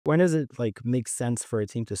When does it make sense for a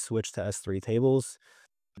team to switch to S3 tables?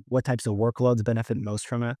 What types of workloads benefit most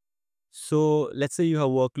from it? So let's say you have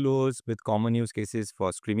workloads with common use cases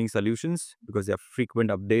for streaming solutions because they have frequent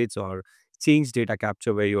updates or change data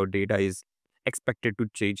capture where your data is expected to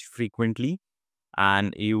change frequently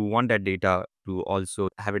and you want that data to also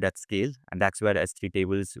have it at scale, and that's where S3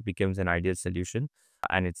 tables becomes an ideal solution.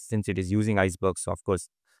 And it's since it is using icebergs, so of course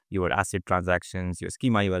your asset transactions, your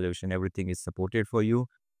schema evaluation, everything is supported for you.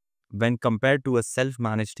 When compared to a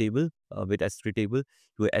self-managed table with S3 table,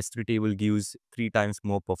 your S3 table gives 3 times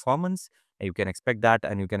more performance. And you can expect that,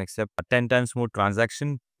 and you can accept 10 times more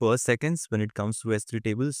transaction per seconds when it comes to S3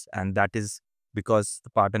 tables. And that is because the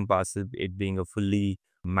part and parcel it being a fully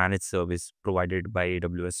managed service provided by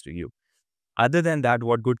AWS to you. Other than that,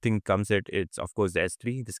 what good thing comes it's of course the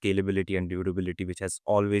S3, the scalability and durability, which has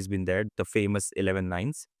always been there, the famous 11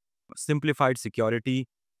 nines. Simplified security,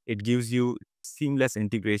 it gives you seamless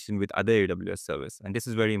integration with other AWS service. And this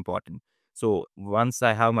is very important. So once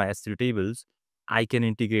I have my S3 tables, I can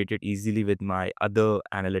integrate it easily with my other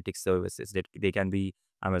analytics services that they can be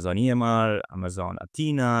Amazon EMR, Amazon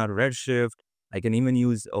Athena, Redshift. I can even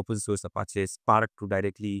use open source Apache Spark to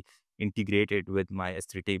directly integrate it with my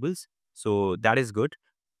S3 tables. So that is good.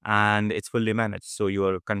 And it's fully managed. So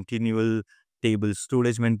your continual table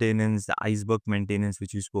storage maintenance, the iceberg maintenance,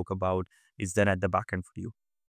 which you spoke about, is done at the backend for you.